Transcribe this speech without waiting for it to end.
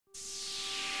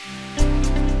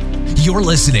You're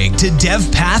listening to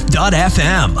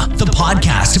DevPath.fm, the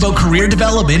podcast about career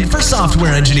development for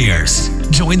software engineers.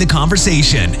 Join the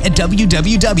conversation at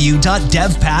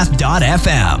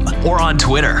www.devpath.fm or on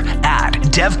Twitter at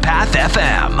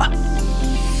DevPathFM.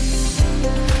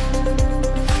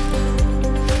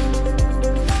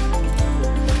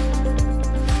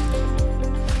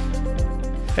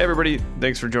 Hey everybody,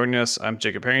 thanks for joining us. I'm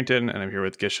Jacob Harrington and I'm here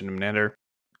with Geshan and Manandhar.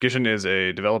 Geshan is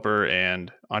a developer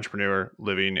and entrepreneur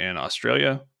living in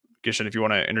Australia. Geshan, if you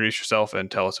want to introduce yourself and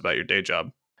tell us about your day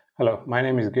job. Hello, my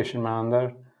name is Geshan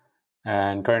Manandhar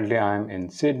and currently I'm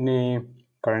in Sydney,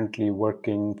 currently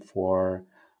working for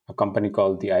a company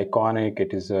called The Iconic.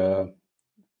 It is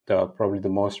probably the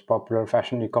most popular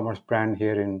fashion e-commerce brand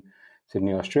here in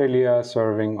Sydney, Australia,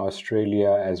 serving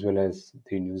Australia as well as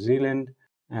the New Zealand.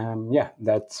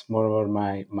 That's more or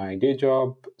my day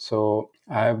job. So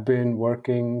I've been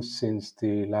working since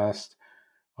the last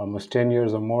almost 10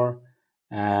 years or more.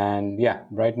 And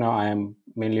right now I am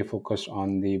mainly focused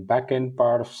on the back-end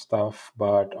part of stuff,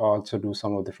 but also do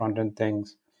some of the front-end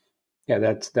things.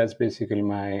 That's basically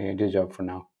my day job for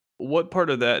now. What part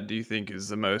of that do you think is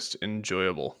the most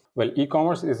enjoyable? Well,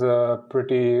 e-commerce is a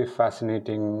pretty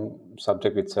fascinating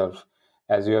subject itself.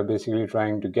 As you are basically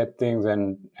trying to get things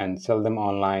and sell them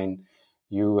online,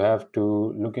 you have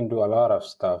to look into a lot of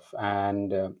stuff.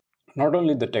 And not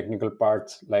only the technical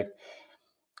parts, like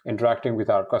interacting with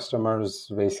our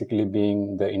customers, basically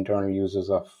being the internal users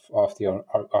of the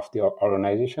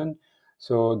organization.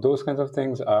 So those kinds of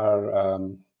things are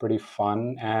pretty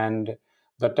fun. And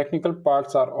the technical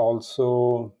parts are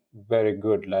also very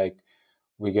good. Like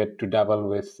we get to dabble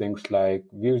with things like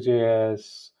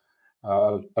Vue.js,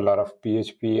 a lot of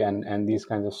PHP and these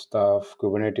kinds of stuff,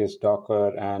 Kubernetes,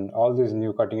 Docker, and all this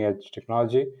new cutting edge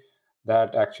technology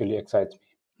that actually excites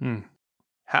me.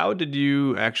 How did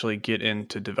you actually get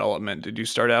into development? Did you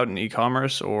start out in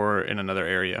e-commerce or in another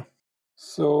area?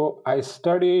 So I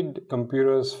studied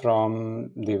computers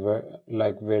from the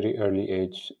very early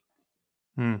age,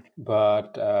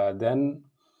 but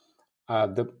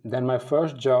then my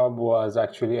first job was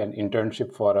actually an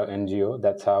internship for an NGO.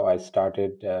 That's how I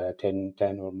started 10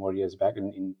 or more years back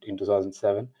in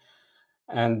 2007.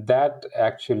 And that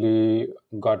actually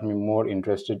got me more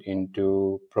interested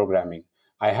into programming.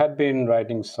 I had been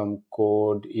writing some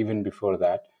code even before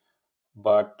that,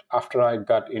 but after I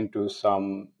got into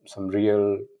some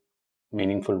real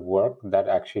meaningful work, that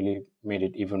actually made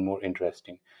it even more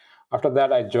interesting. After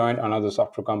that, I joined another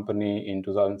software company in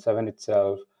 2007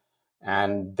 itself.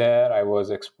 And there I was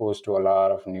exposed to a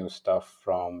lot of new stuff,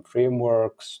 from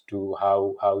frameworks to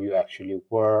how you actually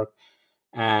work.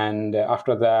 And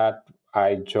after that,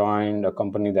 I joined a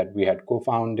company that we had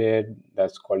co-founded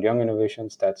that's called Young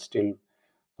Innovations, that's still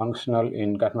functional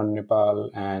in Kathmandu,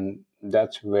 Nepal. And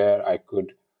that's where I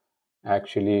could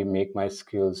actually make my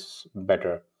skills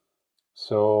better.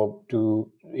 So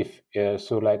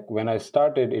when I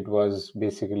started, it was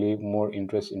basically more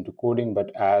interest into coding,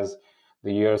 but as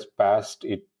the years passed,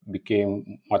 it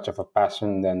became much of a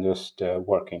passion than just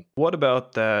working. What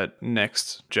about that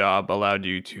next job allowed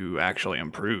you to actually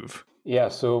improve? Yeah,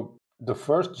 so the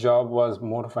first job was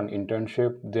more of an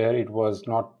internship. There it was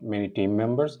not many team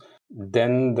members.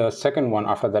 Then the second one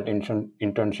after that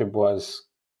internship was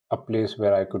a place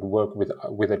where I could work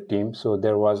with a team. So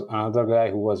there was another guy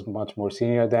who was much more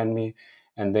senior than me,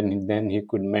 and then he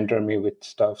could mentor me with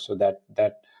stuff, so that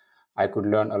I could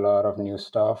learn a lot of new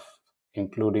stuff,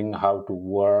 including how to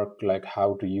work, like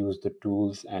how to use the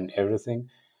tools and everything.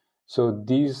 So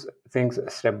these things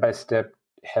step by step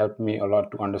help me a lot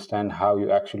to understand how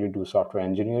you actually do software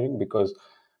engineering, because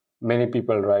many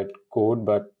people write code,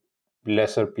 but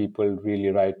lesser people really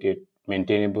write it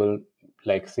maintainable.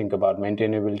 Like think about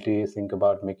maintainability, think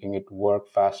about making it work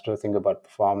faster, think about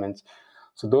performance.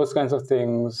 So those kinds of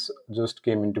things just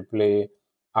came into play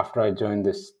after I joined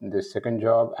this second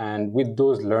job, and with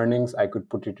those learnings, I could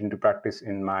put it into practice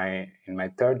in my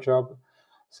third job.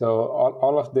 So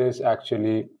all of this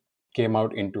actually came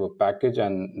out into a package,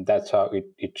 and that's how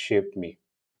it shaped me.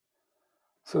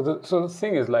 So the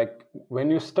thing is, like, when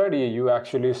you study, you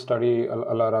actually study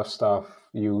a lot of stuff.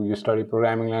 You study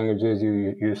programming languages,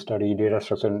 you study data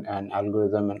structure and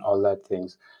algorithm and all that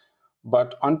things.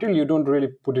 But until you don't really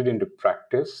put it into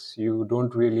practice, you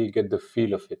don't really get the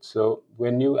feel of it. So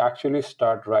when you actually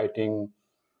start writing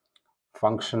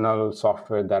functional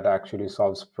software that actually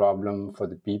solves problem for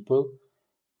the people,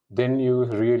 then you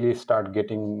really start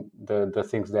getting the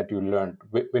things that you learned.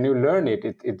 When you learn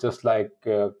it's just like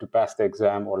to pass the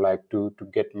exam, or like to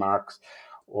get marks,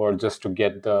 or just to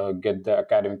get the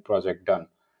academic project done.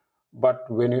 But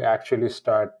when you actually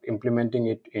start implementing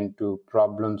it into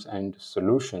problems and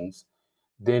solutions,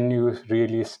 then you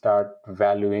really start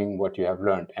valuing what you have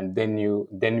learned, and then you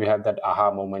have that aha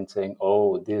moment saying,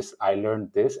 oh, this, I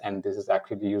learned this, and this is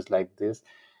actually used like this,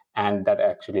 and that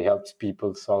actually helps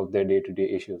people solve their day-to-day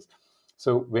issues.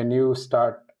 So when you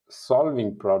start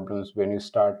solving problems, when you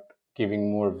start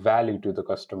giving more value to the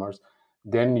customers,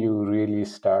 then you really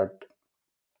start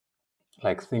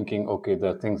like thinking, okay,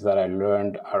 the things that I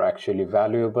learned are actually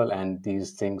valuable, and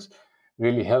these things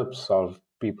really help solve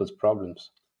people's problems.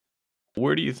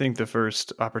 Where do you think the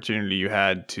first opportunity you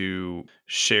had to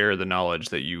share the knowledge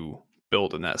that you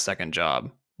built in that second job?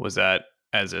 Was that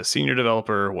as a senior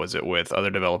developer? Was it with other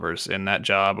developers in that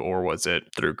job? Or was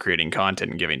it through creating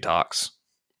content and giving talks?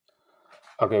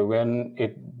 Okay, when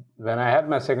I had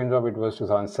my second job, it was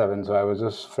 2007, so I was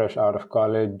just fresh out of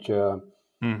college,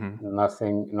 Hmm.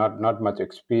 not much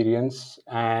experience,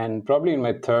 and probably in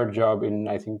my third job, in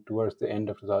I think towards the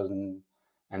end of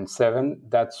 2007,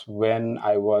 that's when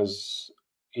I was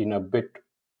in a bit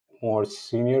more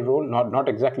senior role, not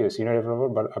exactly a senior developer,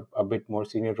 but a bit more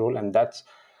senior role, and that's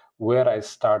where I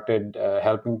started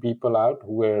helping people out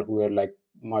who were like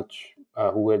much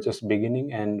who were just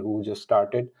beginning and who just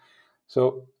started.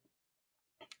 So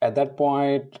at that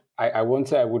point, I won't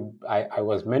say I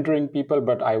was mentoring people,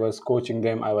 but I was coaching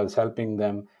them, I was helping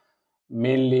them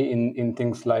mainly in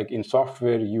things like in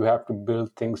software. You have to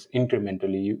build things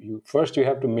incrementally. You first you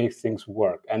have to make things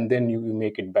work, and then you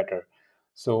make it better.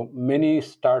 So many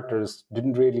starters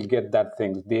didn't really get that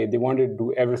thing. They wanted to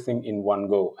do everything in one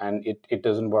go, and it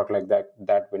doesn't work like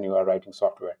that when you are writing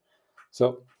software.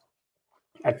 So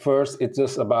at first it's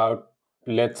just about,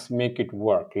 let's make it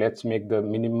work, let's make the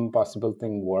minimum possible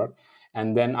thing work,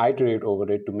 and then iterate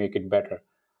over it to make it better.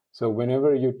 So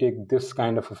whenever you take this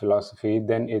kind of a philosophy,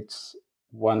 then it's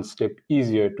one step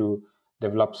easier to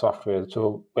develop software.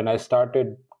 So when I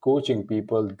started coaching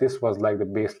people, this was like the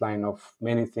baseline of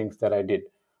many things that I did.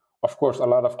 Of course, a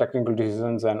lot of technical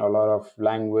decisions and a lot of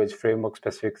language framework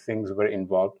specific things were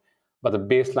involved, but the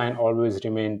baseline always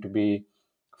remained to be,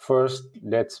 first,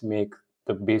 let's make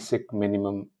the basic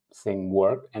minimum thing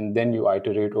work, and then you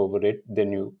iterate over it,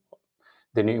 then you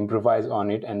improvise on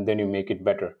it, and then you make it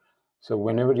better. So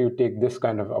whenever you take this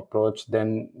kind of approach,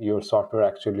 then your software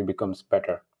actually becomes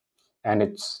better, and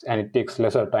it takes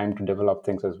lesser time to develop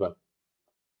things as well.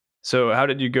 So, how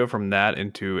did you go from that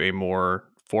into a more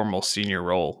formal senior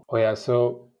role? Oh yeah,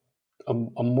 so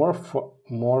a more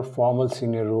formal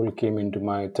senior role came into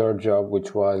my third job,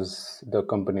 which was the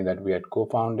company that we had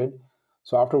co-founded.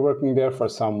 So after working there for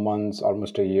some months,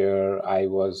 almost a year, I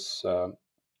was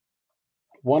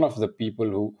one of the people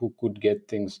who could get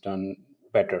things done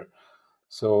better.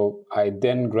 So I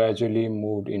then gradually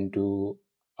moved into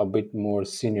a bit more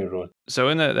senior role. So,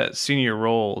 in that senior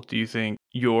role, do you think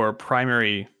your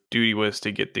primary duty was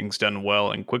to get things done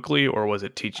well and quickly, or was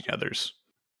it teaching others?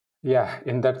 Yeah,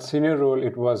 in that senior role,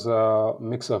 it was a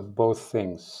mix of both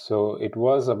things. So it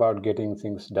was about getting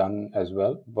things done as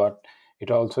well, but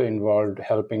it also involved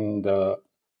helping the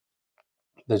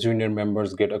junior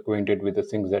members get acquainted with the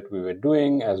things that we were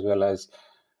doing, as well as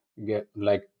get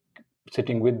like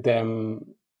sitting with them,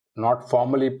 not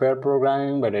formally pair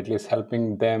programming, but at least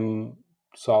helping them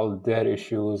solve their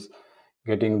issues,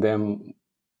 getting them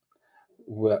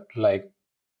like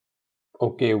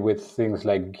okay with things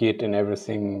like Git and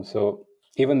everything. So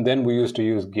even then we used to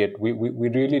use Git. We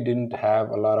really didn't have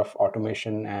a lot of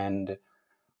automation and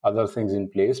other things in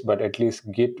place, but at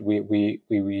least Git we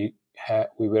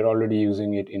were already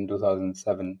using it in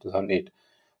 2007 2008.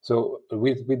 So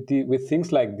with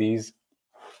things like these,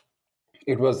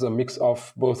 it was a mix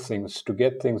of both things, to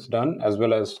get things done as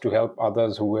well as to help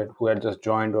others who had just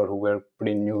joined or who were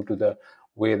pretty new to the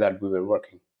way that we were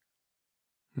working.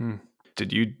 Hmm.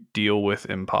 Did you deal with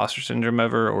imposter syndrome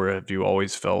ever, or have you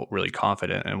always felt really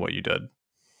confident in what you did?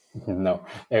 No,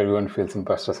 everyone feels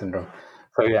imposter syndrome.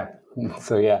 So yeah,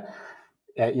 so yeah,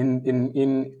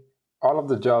 in all of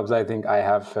the jobs, I think I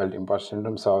have felt imposter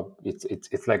syndrome. So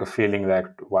it's like a feeling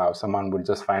that, wow, someone would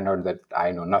just find out that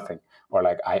I know nothing, or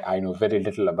like I know very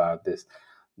little about this.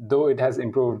 Though it has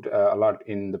improved a lot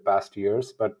in the past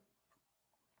years, but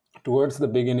towards the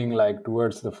beginning, like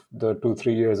towards the 2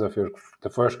 3 years of your the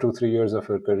first 2 3 years of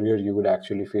your career, you would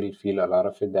actually feel a lot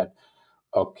of it, that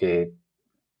okay,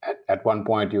 at one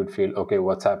point you'd feel, okay,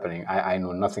 what's happening, I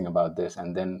know nothing about this,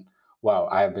 and then, wow,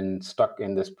 I have been stuck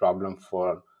in this problem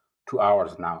for 2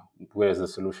 hours now. Where is the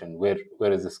solution? Where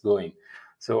is this going?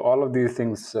 So all of these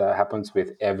things happens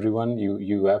with everyone.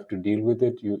 You have to deal with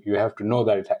it. You have to know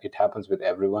that it happens with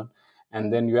everyone,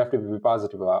 and then you have to be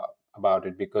positive about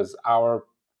it, because our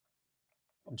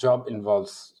job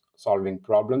involves solving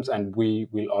problems, and we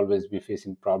will always be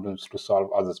facing problems to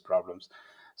solve others problems.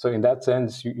 So in that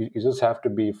sense, you just have to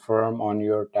be firm on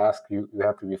your task. You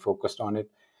have to be focused on it.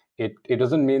 It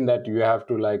doesn't mean that you have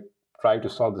to like try to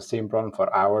solve the same problem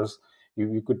for hours.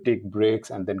 You could take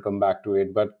breaks and then come back to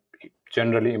it. But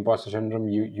generally, imposter syndrome,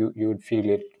 you would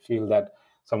feel that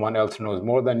someone else knows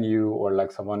more than you, or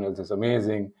like someone else is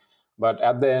amazing. But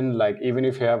at the end, like even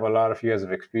if you have a lot of years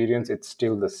of experience, it's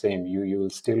still the same. You will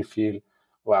still feel,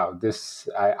 wow, this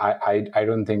I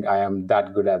don't think I am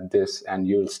that good at this, and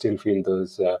you'll still feel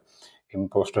those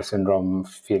imposter syndrome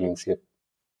feelings. Yeah.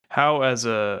 How, as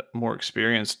a more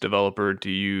experienced developer, do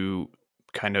you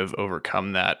kind of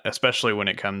overcome that, especially when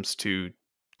it comes to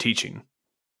teaching?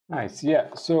 Nice.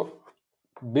 Yeah. So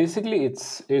basically,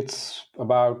 it's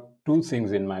about two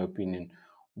things in my opinion.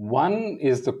 One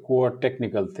is the core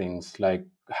technical things, like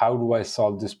how do I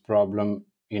solve this problem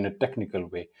in a technical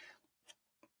way.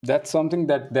 That's something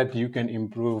that you can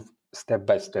improve step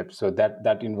by step. So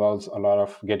that involves a lot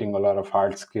of getting a lot of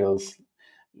hard skills,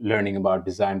 learning about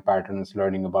design patterns,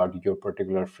 learning about your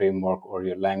particular framework or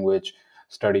your language,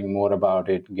 studying more about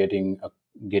it, getting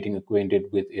acquainted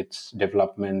with its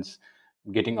developments,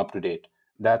 getting up to date.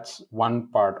 That's one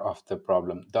part of the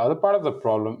problem. The other part of the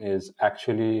problem is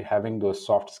actually having those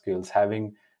soft skills,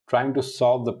 having trying to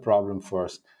solve the problem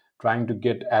first, trying to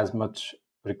get as much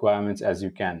requirements as you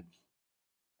can.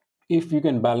 If you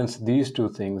can balance these two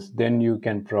things, then you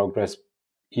can progress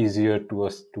easier to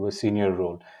a senior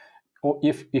role. Or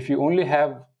if you only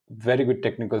have very good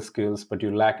technical skills but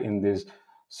you lack in this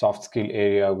soft skill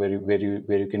area where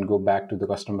you can go back to the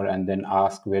customer and then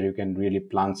ask, where you can really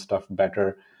plan stuff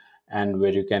better, and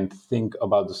where you can think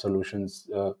about the solutions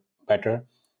better,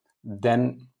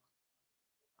 then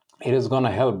it is going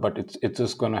to help, but it's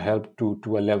just going to help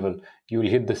to a level. You will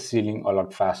hit the ceiling a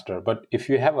lot faster. But if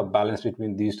you have a balance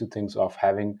between these two things of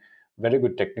having very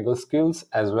good technical skills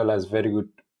as well as very good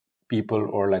people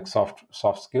or like soft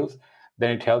skills,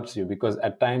 then it helps you, because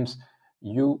at times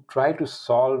you try to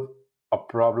solve a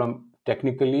problem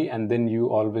technically and then you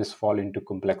always fall into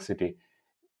complexity.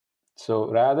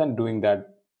 So rather than doing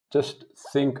that, just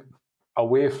think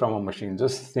away from a machine.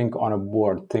 Just think on a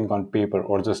board, think on paper,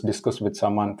 or just discuss with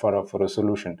someone for a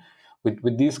solution.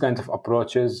 With these kinds of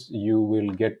approaches, you will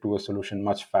get to a solution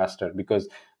much faster, because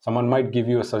someone might give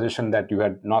you a suggestion that you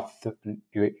had not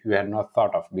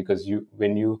thought of, because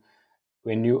when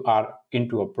you are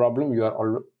into a problem,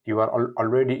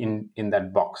 already in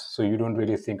that box, so you don't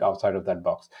really think outside of that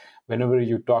box. Whenever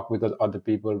you talk with other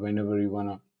people, whenever you want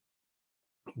to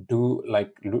do like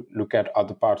look at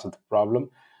other parts of the problem,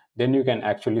 then you can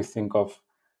actually think of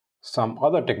some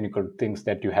other technical things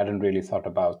that you hadn't really thought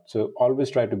about. So always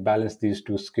try to balance these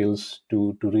two skills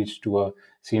to reach to a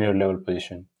senior level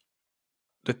position.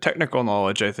 The technical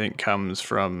knowledge, I think, comes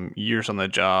from years on the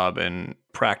job and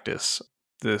practice.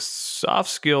 The soft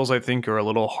skills, I think, are a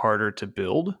little harder to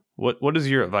build. What is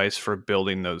your advice for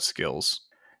building those skills?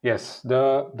 Yes,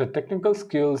 the technical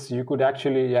skills, you could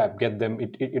actually, yeah, get them.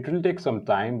 It will take some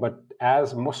time, but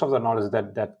as most of the knowledge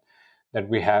that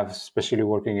we have, especially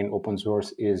working in open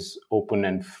source, is open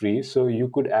and free, so you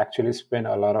could actually spend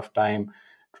a lot of time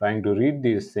trying to read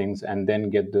these things and then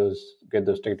get those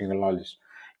technical knowledge.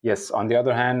 Yes, on the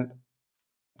other hand,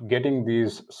 getting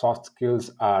these soft skills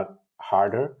are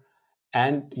harder,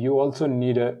 and you also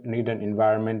need an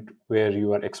environment where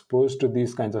you are exposed to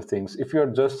these kinds of things. If you're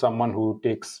just someone who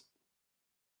takes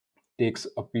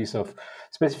a piece of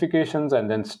specifications and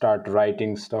then start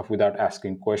writing stuff without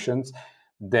asking questions,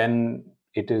 then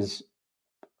it is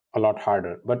a lot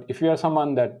harder. But if you are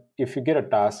someone that if you get a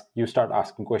task, you start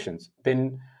asking questions,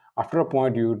 then after a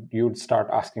point you'd start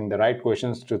asking the right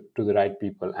questions to the right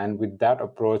people, and with that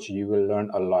approach you will learn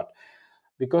a lot.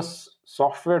 Because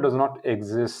software does not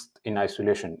exist in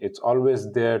isolation, it's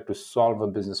always there to solve a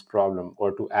business problem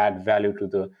or to add value to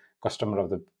the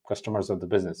customers of the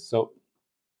business. So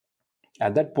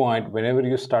at that point, whenever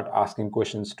you start asking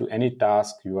questions to any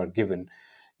task you are given,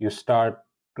 you start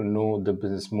to know the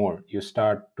business more, you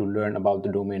start to learn about the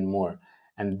domain more,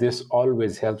 and this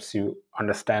always helps you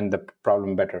understand the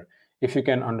problem better. If you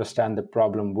can understand the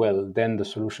problem well, then the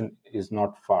solution is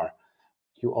not far.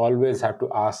 You always have to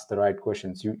ask the right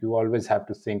questions. You always have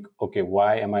to think, okay,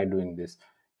 why am I doing this?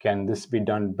 Can this be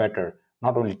done better?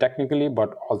 Not only technically,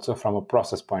 but also from a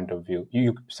process point of view.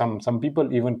 Some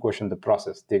people even question the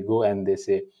process. They go and they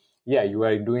say, yeah, you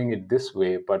are doing it this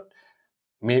way, but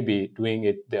maybe doing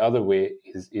it the other way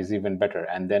is even better.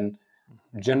 And then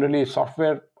generally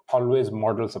software always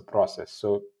models a process.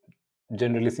 So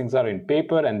generally things are in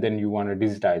paper and then you want to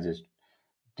digitize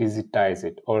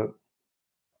it, or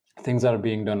things are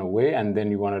being done away and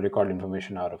then you want to record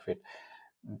information out of it.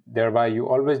 Thereby, you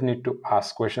always need to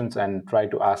ask questions and try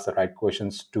to ask the right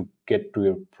questions to get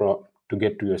to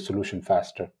your solution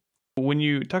faster. When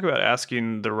you talk about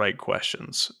asking the right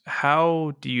questions,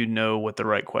 how do you know what the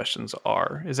right questions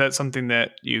are? Is that something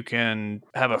that you can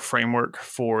have a framework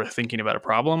for thinking about a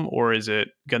problem, or is it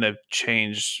going to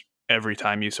change every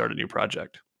time you start a new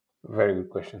project? Very good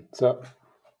question. So,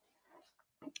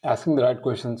 asking the right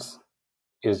questions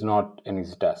is not an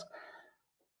easy task.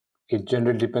 It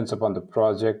generally depends upon the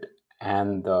project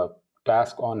and the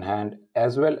task on hand,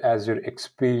 as well as your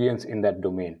experience in that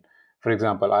domain. For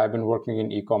example, I've been working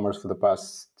in e-commerce for the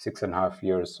past 6.5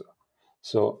 years.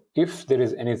 So if there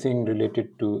is anything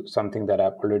related to something that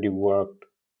I've already worked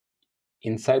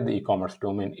inside the e-commerce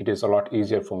domain, it is a lot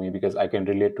easier for me because I can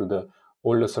relate to the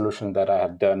older solution that I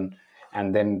have done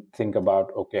and then think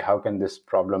about, okay, how can this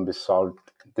problem be solved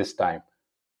this time?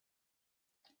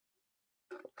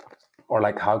 Or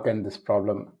like, how can this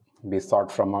problem be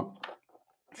solved from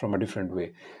a different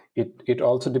way? It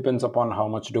also depends upon how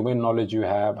much domain knowledge you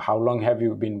have, how long have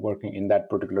you been working in that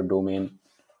particular domain,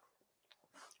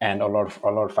 and a lot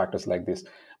of factors like this.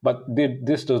 But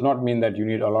this does not mean that you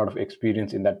need a lot of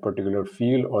experience in that particular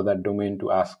field or that domain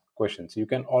to ask questions. You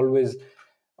can always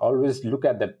look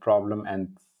at that problem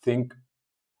and think,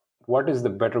 what is the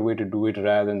better way to do it,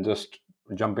 rather than just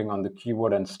jumping on the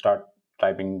keyboard and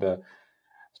typing the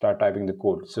start typing the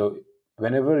code. So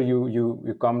whenever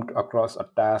you come across a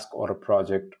task or a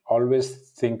project, always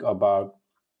think about,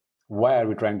 why are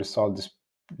we trying to solve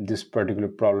this particular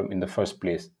problem in the first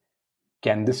place?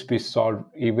 Can this be solved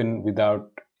even without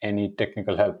any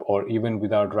technical help or even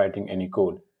without writing any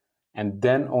code? And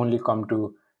then only come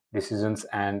to decisions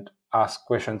and ask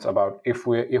questions about, if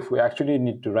we actually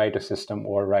need to write a system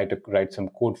or write some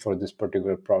code for this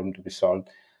particular problem to be solved,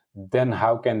 then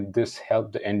how can this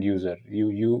help the end user?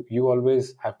 You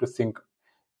always have to think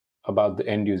about the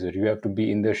end user. You have to be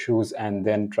in their shoes and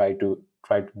then try to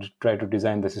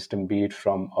design the system, be it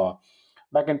from a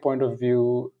backend point of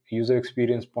view, user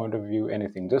experience point of view,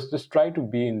 anything. Just try to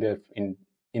be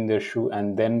in their shoe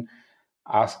and then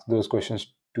ask those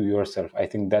questions to yourself. I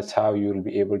think that's how you'll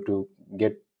be able to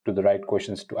get to the right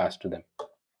questions to ask to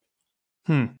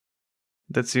them.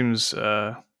 That seems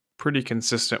pretty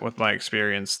consistent with my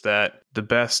experience, that the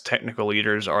best technical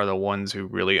leaders are the ones who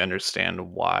really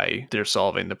understand why they're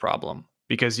solving the problem.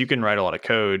 Because you can write a lot of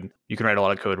code,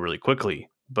 really quickly,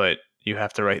 but you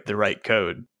have to write the right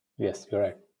code. Yes, you're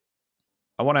right.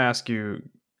 I want to ask you,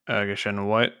 Geshan,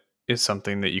 what is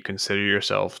something that you consider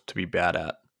yourself to be bad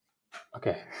at?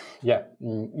 Okay. Yeah.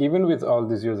 Even with all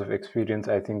these years of experience,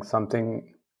 I think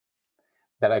something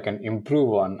that I can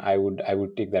improve on, I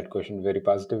would take that question very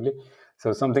positively.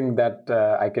 So something that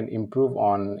I can improve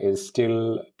on is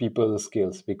still people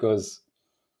skills, because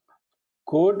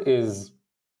code is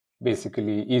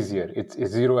basically easier. It's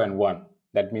 0 and 1.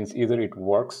 That means either it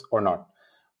works or not.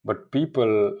 But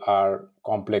people are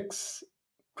complex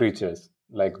creatures.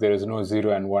 Like, there is no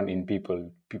 0 and 1 in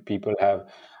people. People have,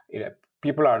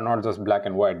 people are not just black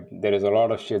and white. There is a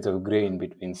lot of shades of gray in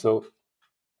between. So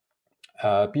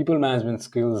people management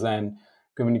skills and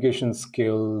communication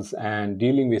skills and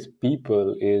dealing with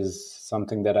people is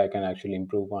something that I can actually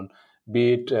improve on.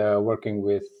 Be it working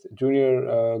with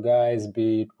junior guys,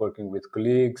 be it working with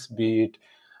colleagues, be it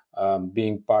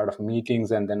being part of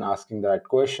meetings and then asking the right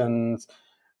questions.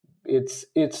 It's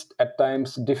at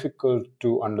times difficult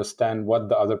to understand what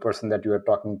the other person that you are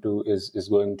talking to is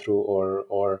going through,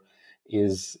 or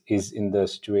is in the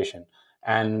situation.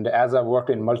 And as I've worked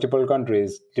in multiple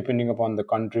countries, depending upon the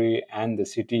country and the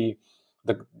city,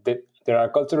 there are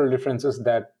cultural differences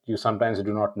that you sometimes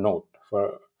do not note.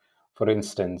 For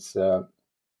instance,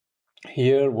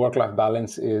 here work-life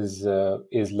balance is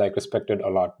like respected a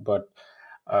lot, but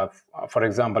for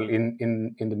example,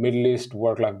 in the Middle East,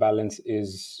 work-life balance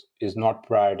is not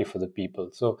priority for the people.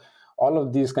 So all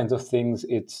of these kinds of things,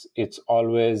 it's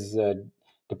always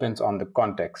depends on the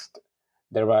context.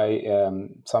 Thereby,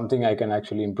 something I can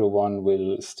actually improve on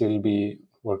will still be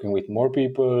working with more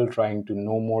people, trying to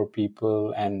know more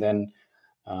people, and then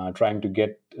trying to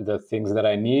get the things that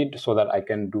I need so that I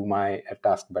can do my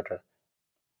task better.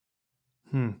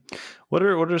 What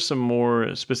are some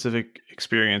more specific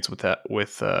experience with that,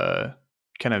 with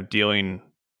kind of dealing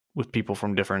with people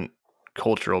from different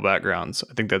cultural backgrounds?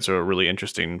 I think that's a really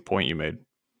interesting point you made.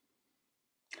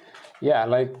 Yeah,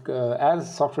 like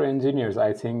as software engineers,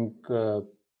 I think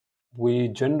we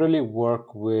generally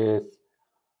work with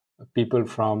people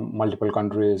from multiple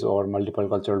countries or multiple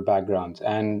cultural backgrounds,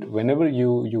 and whenever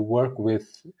you work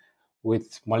with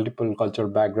multiple cultural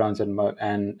backgrounds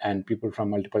and people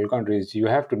from multiple countries, you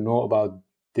have to know about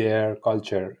their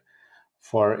culture.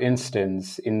 For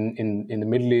instance, in the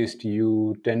Middle East,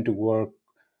 you tend to work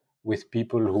with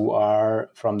people who are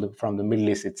from the Middle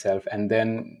East itself, and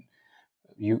then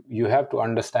you have to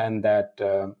understand that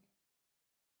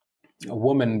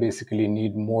women basically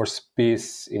need more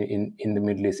space in the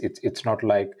Middle East. It's not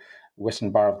like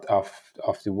Western part of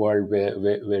the world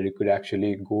where you could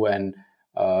actually go and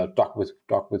talk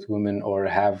with women or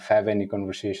have any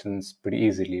conversations pretty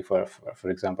easily, for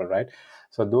example, right?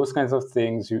 So those kinds of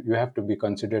things you have to be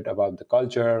considerate about the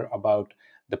culture, about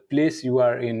the place you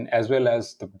are in, as well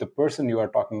as the person you are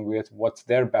talking with, what's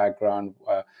their background,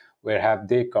 where have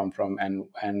they come from,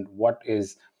 and what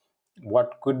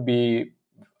could be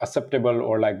acceptable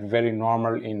or like very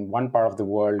normal in one part of the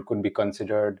world could be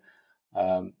considered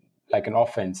like an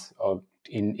offense or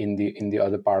in the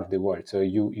other part of the world. So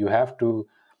you have to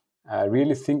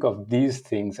really think of these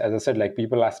things. As I said, like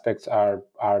people aspects are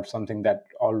something that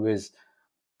always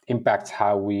impacts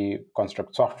how we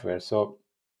construct software. So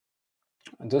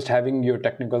just having your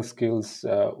technical skills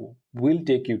will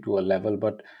take you to a level,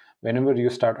 but whenever you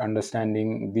start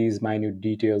understanding these minute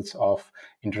details of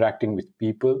interacting with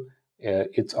people,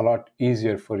 it's a lot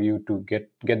easier for you to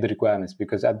get the requirements,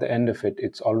 because at the end of it,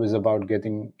 it's always about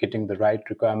getting the right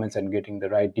requirements and getting the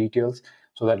right details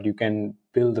so that you can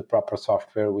build the proper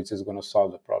software which is going to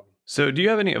solve the problem. So, do you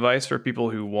have any advice for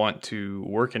people who want to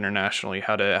work internationally?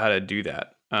 How to do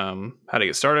that? How to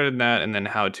get started in that, and then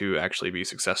how to actually be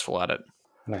successful at it?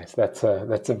 Nice. That's a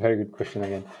very good question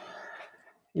again.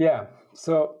 Yeah.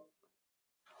 So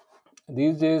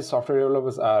these days, software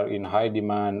developers are in high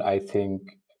demand. I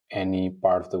think any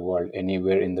part of the world,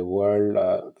 anywhere in the world,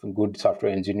 good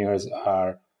software engineers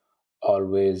are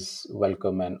always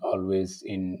welcome and always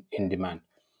in demand.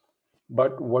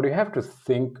 But what you have to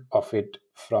think of it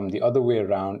from the other way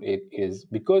around, it is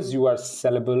because you are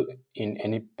sellable in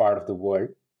any part of the world,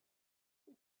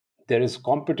 there is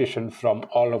competition from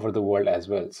all over the world as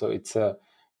well. So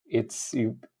it's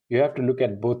you have to look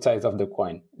at both sides of the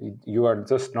coin. You are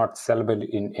just not sellable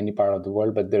in any part of the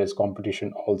world, but there is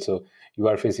competition also. You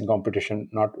are facing competition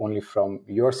not only from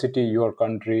your city, your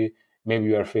country. Maybe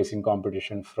you are facing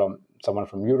competition from someone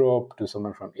from Europe to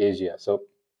someone from Asia. So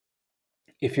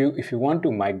if you want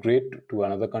to migrate to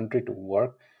another country to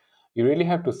work, you really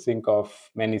have to think of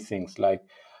many things. Like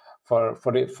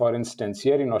for instance,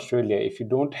 here in Australia, if you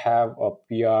don't have a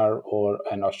PR or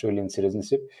an Australian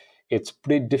citizenship, it's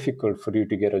pretty difficult for you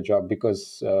to get a job,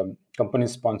 because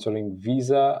companies sponsoring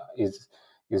visa is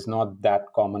not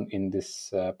that common in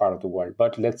this part of the world.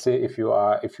 But let's say if you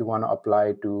want to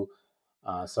apply to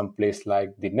some place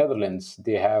like the Netherlands,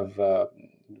 they have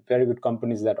very good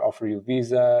companies that offer you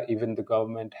visa. Even the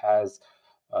government has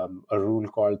a rule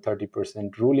called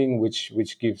 30% ruling, which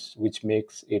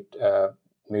makes the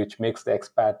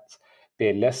expats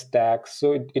pay less tax.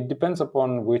 So it depends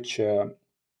upon which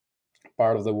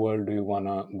part of the world do you want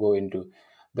to go into.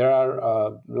 There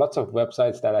are lots of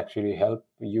websites that actually help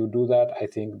you do that. I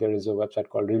think there is a website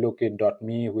called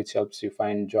relocate.me, which helps you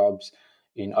find jobs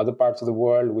in other parts of the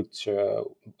world, which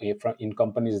in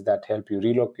companies that help you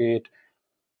relocate.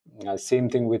 Same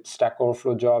thing with Stack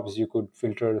Overflow jobs. You could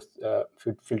filter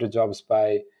jobs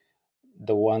by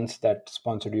the ones that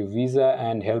sponsored your visa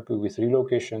and help you with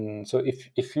relocation. So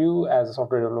if you as a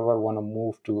software developer want to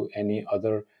move to any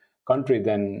other country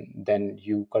than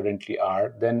you currently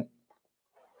are, then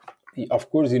of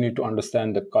course you need to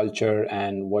understand the culture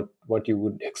and what you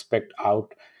would expect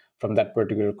out from that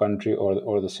particular country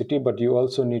or the city. But you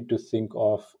also need to think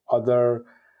of other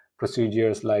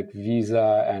procedures like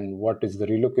visa and what is the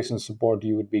relocation support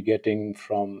you would be getting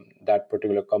from that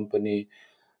particular company.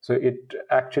 So it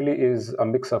actually is a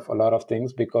mix of a lot of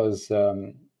things, because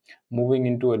moving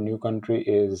into a new country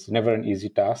is never an easy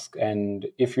task. And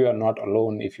if you are not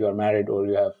alone, if you are married or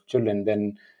you have children,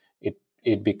 then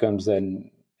it becomes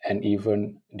an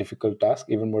even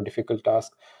more difficult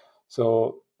task.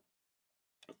 So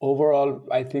overall,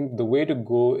 I think the way to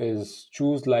go is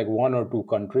choose like one or two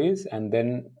countries, and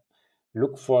then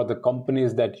look for the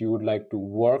companies that you would like to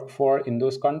work for in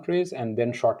those countries, and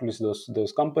then shortlist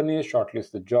those companies,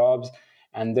 shortlist the jobs,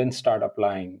 and then start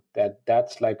applying.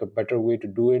 That's like a better way to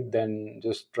do it than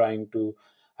just trying to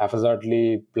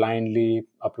haphazardly blindly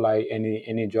apply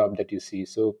any job that you see.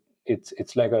 So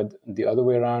it's like the other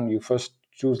way around. You first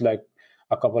choose like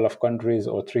a couple of countries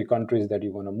or three countries that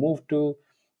you want to move to,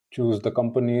 choose the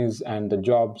companies and the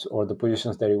jobs or the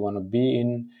positions that you want to be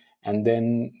in, and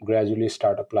then gradually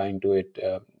start applying to it.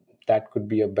 That could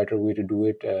be a better way to do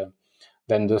it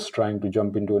than just trying to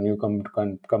jump into a new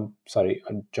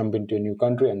jump into a new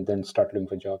country and then start looking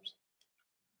for jobs.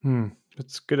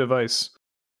 That's good advice.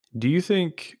 Do you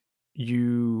think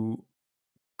you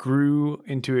grew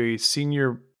into a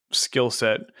senior skill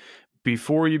set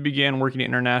before you began working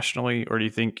internationally, or do you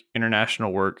think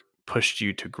international work pushed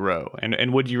you to grow?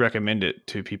 And would you recommend it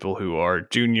to people who are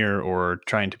junior or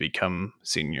trying to become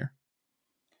senior?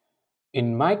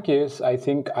 In my case, I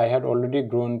think I had already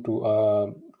grown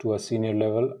to a senior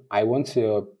level. I won't say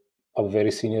a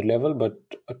very senior level, but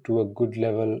to a good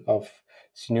level of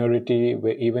seniority,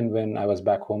 where even when I was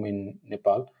back home in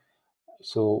Nepal.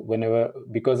 So whenever,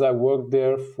 because I worked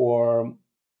there for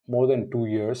more than 2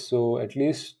 years, so at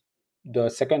least the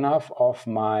second half of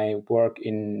my work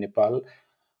in Nepal,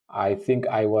 I think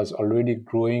I was already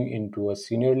growing into a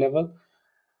senior level.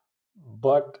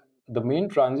 But the main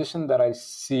transition that I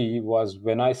see was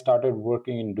when I started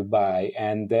working in Dubai,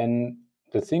 and then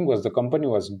the thing was the company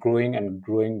was growing and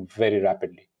growing very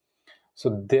rapidly. So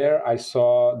there I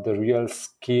saw the real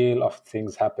scale of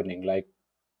things happening. Like,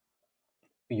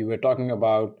 you were talking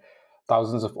about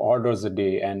thousands of orders a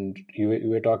day, and you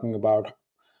were talking about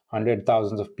hundred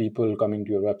thousands of people coming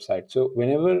to your website. So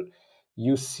whenever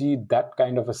you see that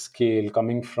kind of a scale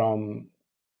coming from,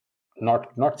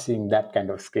 not seeing that kind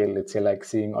of scale, let's say, like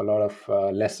seeing a lot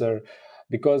of lesser,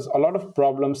 because a lot of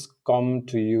problems come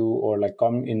to you or like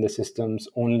come in the systems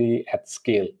only at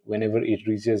scale. Whenever it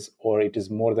reaches or it is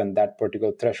more than that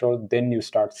particular threshold, then you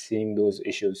start seeing those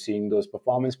issues, seeing those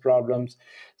performance problems,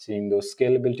 seeing those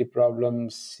scalability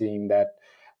problems, seeing that,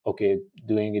 okay,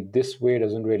 doing it this way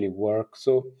doesn't really work.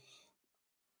 So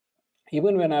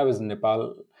even when I was in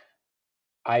Nepal,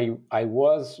 I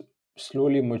was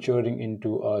slowly maturing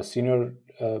into a senior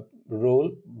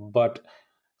role, but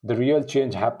the real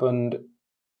change happened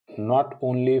not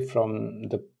only from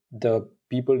the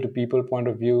people to people point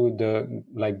of view, the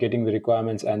like getting the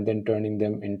requirements and then turning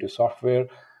them into software,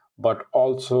 but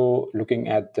also looking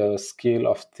at the scale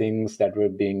of things that were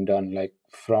being done, like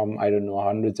from, I don't know,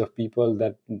 hundreds of people,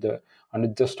 that the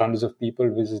hundreds of people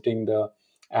visiting the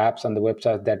apps and the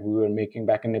websites that we were making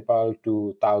back in Nepal,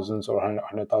 to thousands or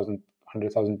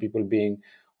 100,000 people being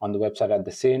on the website at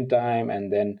the same time.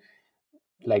 And then,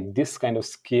 like, this kind of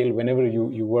scale, whenever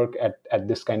you work at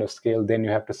this kind of scale, then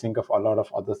you have to think of a lot of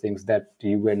other things that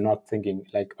you were not thinking.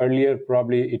 Like earlier,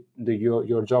 probably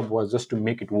your job was just to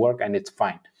make it work and it's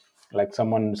fine. Like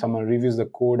someone reviews the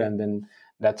code and then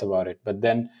that's about it. But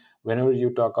then whenever you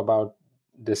talk about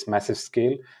this massive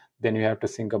scale, then you have to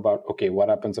think about, okay, what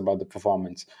happens about the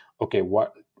performance? Okay,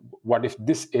 what if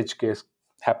this edge case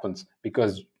happens?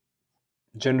 Because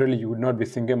generally you would not be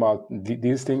thinking about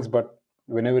these things, but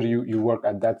whenever you work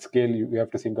at that scale, you have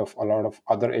to think of a lot of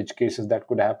other edge cases that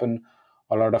could happen,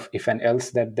 a lot of if and else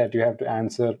that you have to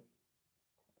answer,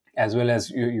 as well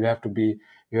as you have to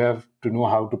know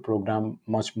how to program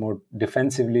much more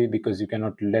defensively, because you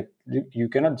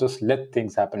cannot just let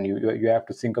things happen. You have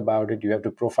to think about it, you have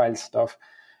to profile stuff,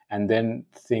 and then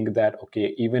think that,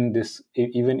 okay, even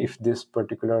if this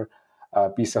particular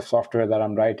piece of software that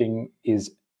I'm writing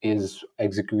is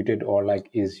executed or like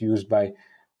is used by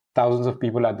thousands of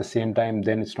people at the same time,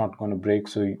 then it's not going to break.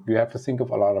 So you have to think of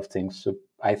a lot of things. So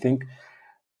I think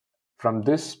from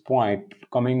this point,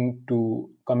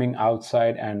 coming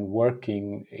outside and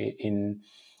working in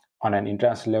on an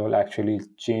international level actually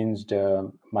changed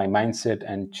my mindset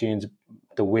and changed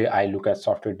the way I look at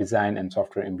software design and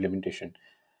software implementation.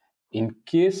 In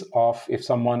case of if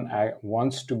someone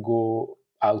wants to go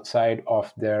outside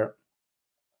of their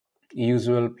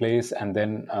usual place and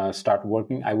then start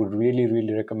working, I would really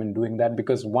really recommend doing that,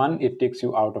 because one, it takes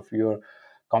you out of your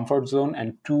comfort zone,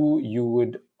 and two, you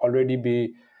would already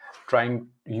be trying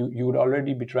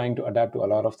to adapt to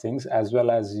a lot of things, as well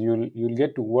as you'll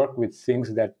get to work with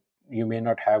things that you may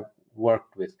not have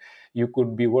worked with. You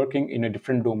could be working in a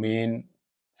different domain,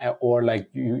 or like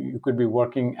you could be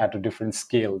working at a different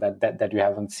scale that you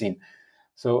haven't seen.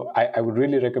 So I would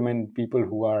really recommend people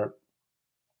who are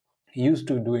used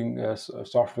to doing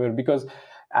software, because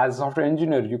as a software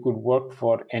engineer you could work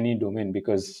for any domain,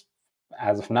 because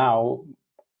as of now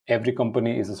every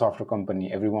company is a software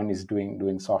company, everyone is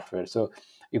doing software. So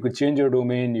you could change your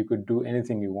domain, you could do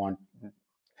anything you want.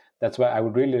 That's why I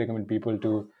would really recommend people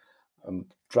to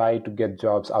try to get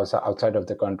jobs outside of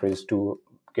the countries to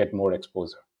get more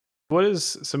exposure. What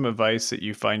is some advice that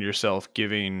you find yourself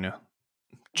giving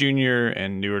junior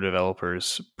and newer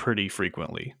developers pretty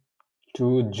frequently?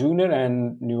 To junior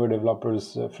and newer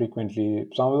developers, frequently,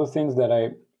 some of the things that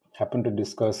I happen to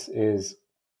discuss is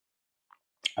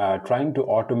trying to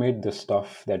automate the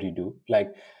stuff that you do.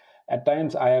 Like, at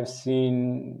times I have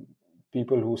seen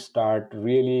people who start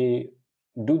really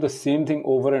do the same thing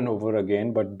over and over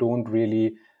again, but don't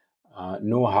really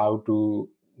know how to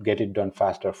get it done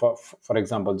faster. For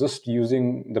example, just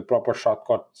using the proper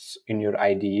shortcuts in your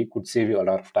IDE could save you a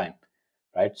lot of time,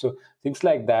 right? So things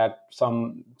like that,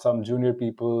 some junior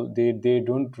people, they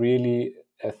don't really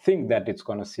think that it's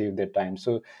going to save their time.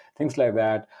 So things like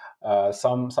that.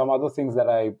 Some other things that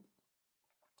I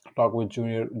talk with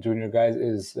junior guys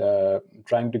is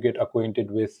trying to get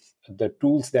acquainted with the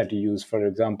tools that you use. For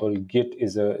example, Git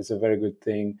is a very good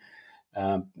thing.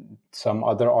 Some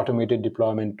other automated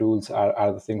deployment tools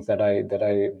are the things that I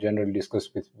generally discuss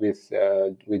with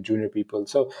junior people.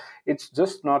 So it's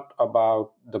just not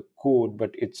about the code,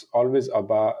 but it's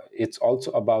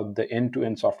also about the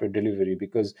end-to-end software delivery,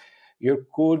 because your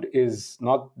code is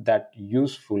not that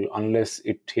useful unless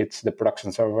it hits the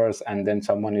production servers and then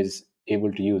someone is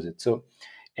able to use it. So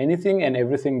anything and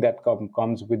everything that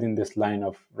comes within this line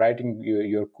of writing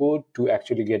your code to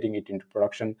actually getting it into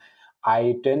production,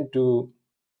 I tend to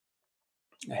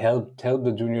help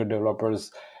the junior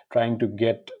developers trying to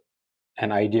get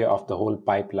an idea of the whole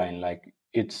pipeline. Like,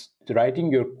 it's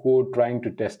writing your code, trying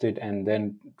to test it, and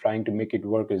then trying to make it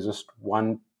work is just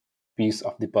one piece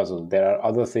of the puzzle. There are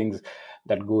other things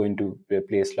that go into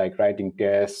place, like writing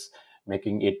tests,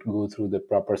 making it go through the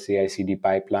proper CI/CD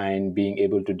pipeline, being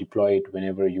able to deploy it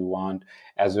whenever you want,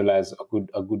 as well as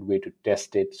a good way to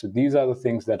test it. So these are the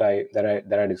things that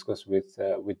I discuss with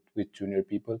junior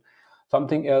people.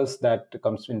 Something else that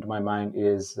comes into my mind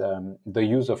is the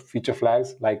use of feature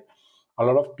flags. Like, a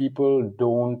lot of people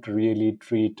don't really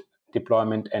treat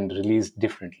deployment and release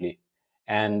differently,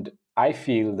 and I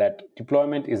feel that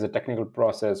deployment is a technical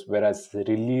process, whereas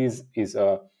release is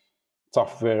a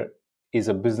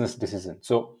business decision.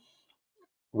 So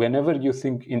whenever you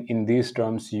think in these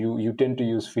terms, you tend to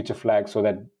use feature flags so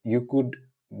that you could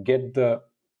get the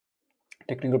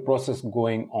technical process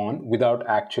going on without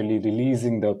actually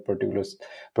releasing the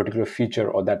particular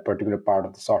feature or that particular part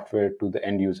of the software to the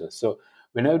end user. So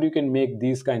whenever you can make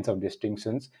these kinds of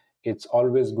distinctions, it's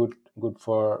always good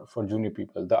for junior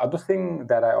people. The other thing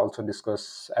that I also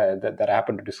discuss, that I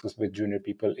happen to discuss with junior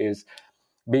people, is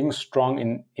being strong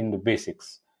in the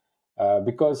basics.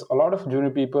 Because a lot of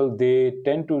junior people, they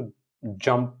tend to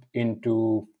jump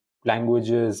into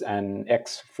languages and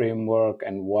X framework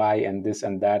and Y and this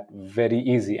and that very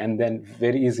easily, and then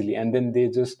they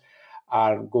just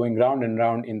are going round and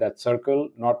round in that circle,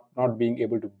 not being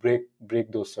able to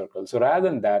break those circles. So rather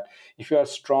than that, if you are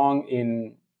strong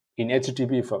in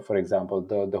HTTP, for example,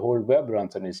 the whole web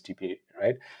runs on HTTP,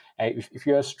 right? If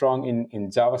you are strong in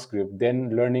JavaScript,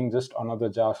 then learning just another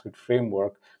JavaScript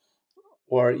framework,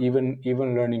 or even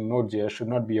learning Node.js, should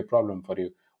not be a problem for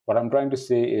you. What I'm trying to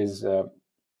say is,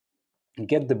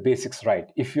 get the basics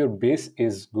right. If your base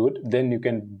is good, then you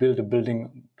can build a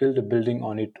building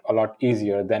on it a lot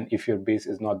easier than if your base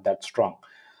is not that strong.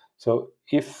 So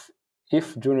if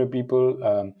junior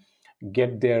people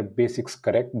get their basics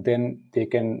correct, then they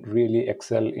can really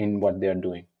excel in what they're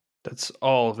doing. That's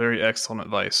all very excellent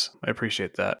advice. I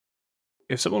appreciate that.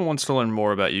 If someone wants to learn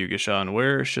more about you, Geshan,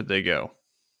 where should they go?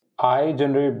 I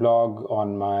generally blog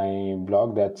on my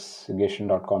blog. That's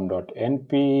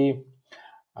geshan.com.np.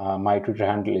 My Twitter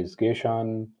handle is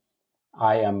Geshan.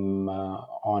 I am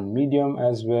on Medium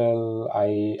as well.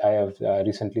 I have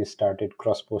recently started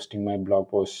cross-posting my blog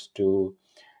posts to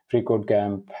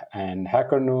FreeCodeCamp and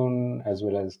HackerNoon, as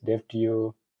well as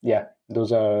DevTio. Yeah,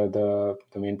 those are the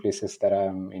main places that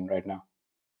I'm in right now.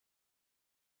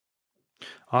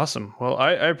 Awesome. Well,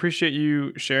 I appreciate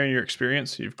you sharing your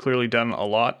experience. You've clearly done a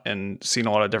lot and seen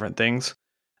a lot of different things.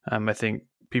 I think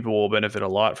people will benefit a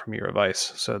lot from your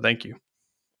advice. So thank you.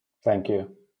 Thank you.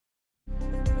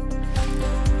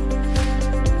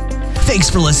 Thanks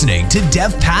for listening to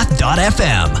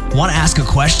devpath.fm. Want to ask a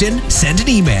question? Send an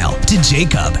email to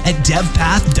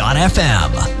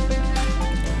jacob@devpath.fm.